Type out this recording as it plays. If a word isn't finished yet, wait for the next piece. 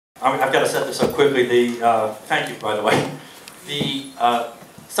I've got to set this up quickly. Thank you, by the way. The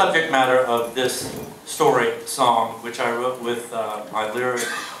subject matter of this story song, which I wrote with my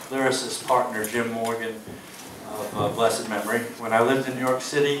lyricist partner, Jim Morgan, of blessed memory, when I lived in New York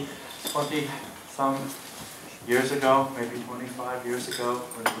City 20-some years ago, maybe 25 years ago,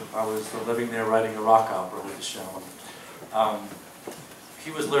 when I was living there writing a rock opera with this gentleman. He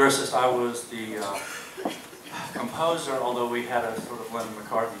was lyricist, I was the composer, although we had a sort of Lennon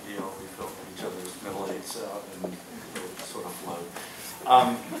McCartney deal. We filled each other's middle eights out and it sort of flowed.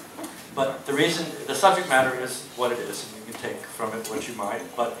 But the subject matter is what it is, and you can take from it what you might.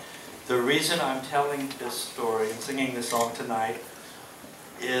 But the reason I'm telling this story and singing this song tonight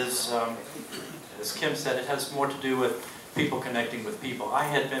is, as Kim said, it has more to do with people connecting with people. I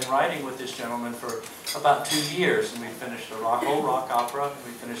had been writing with this gentleman for about 2 years, and we finished a whole rock opera, and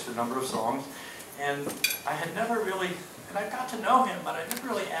we finished a number of songs. And I had never really, and I got to know him, but I never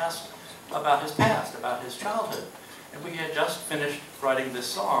really asked about his past, about his childhood. And we had just finished writing this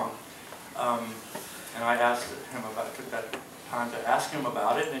song, and I asked him about, took that time to ask him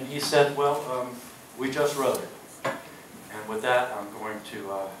about it, and he said, well, we just wrote it. And with that, I'm going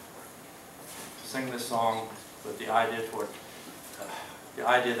to sing this song with the idea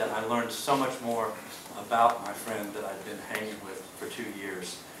that I learned so much more about my friend that I'd been hanging with for 2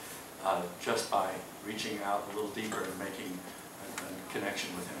 years, just by reaching out a little deeper and making a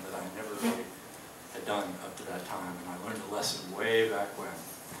connection with him that I never really had done up to that time. And I learned a lesson way back when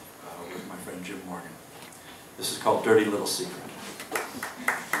with my friend Jim Morgan. This is called Dirty Little Secret.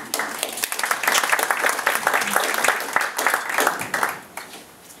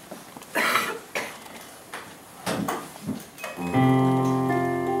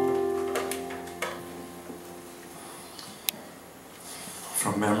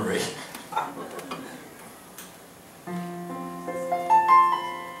 From memory.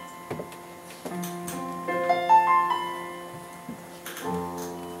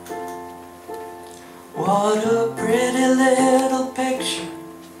 What a pretty little picture,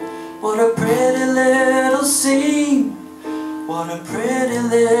 what a pretty little scene, what a pretty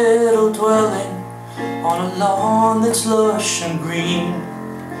little dwelling on a lawn that's lush and green.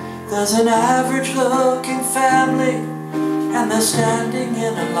 There's an average looking family and they're standing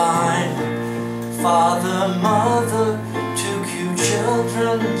in a line. Father, mother, 2 cute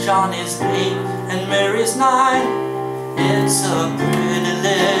children, Johnny's 8 and Mary's 9. It's a pretty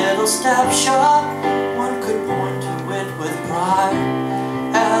little snapshot, one could point to it with pride,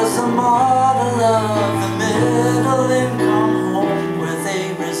 as a model of the middle income home where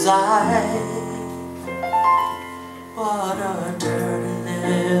they reside. What a dirty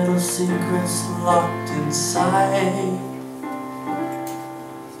little secret's locked inside.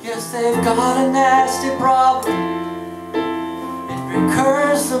 Yes, they've got a nasty problem. It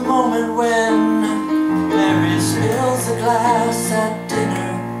recurs the moment when Mary spills a glass at dinner.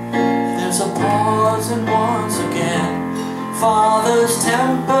 There's a pause and once again Father's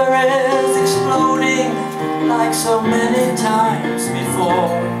temper is exploding like so many times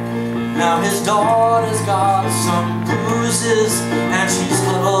before. Now his daughter's got some bruises and she's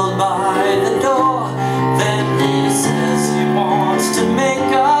huddled by the door. Then he says he wants to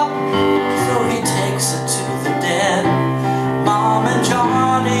make up, so he takes her to the den. Mom and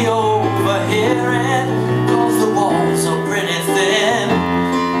Johnny overhearing, cause the walls are pretty thin.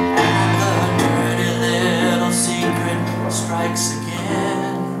 And the dirty little secret strikes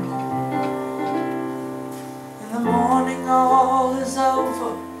again. In the morning all is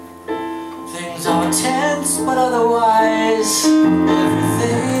over. Things are tense, but otherwise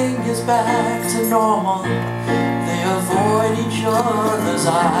everything is back to normal. They avoid each other's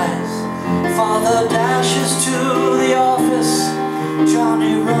eyes. Father dashes to the office,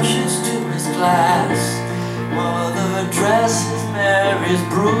 Johnny rushes to his class. Mother dresses Mary's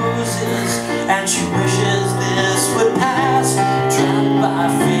bruises, and she wishes this would pass. Trapped by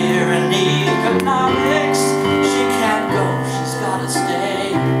fear and economics, she can't go, she's gotta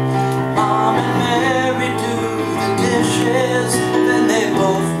stay. Mom and Mary do the dishes, then they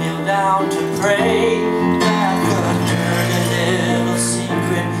both kneel down to pray that the dirty little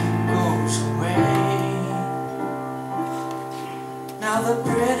secret goes away. Now the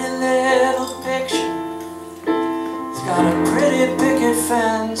pretty little picture, it's got a pretty picket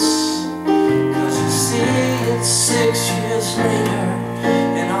fence, cause you see it's 6 years later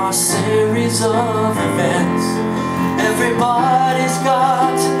in our series of events. Everybody's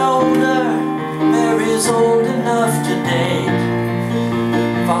got to know her, Mary's old enough to date.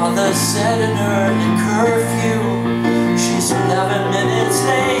 Father setting her in curfew, she's 11 minutes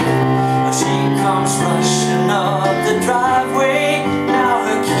late. She comes rushing up the driveway, now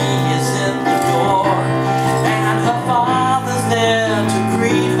her key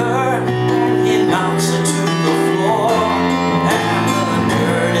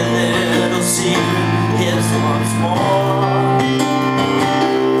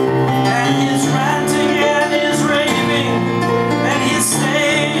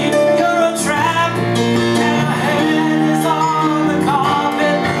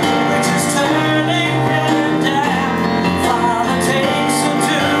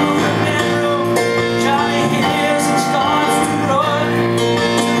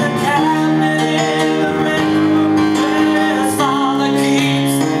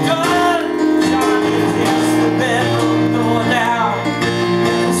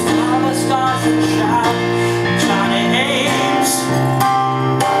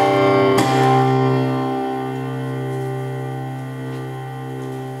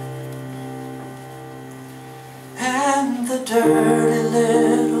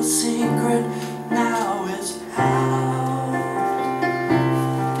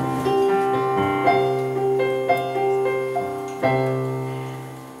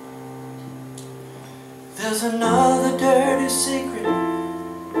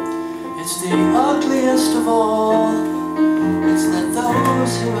the ugliest of all. It's that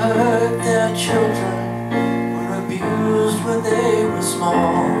those who hurt their children were abused when they were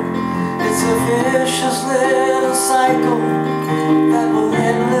small. It's a vicious little cycle that will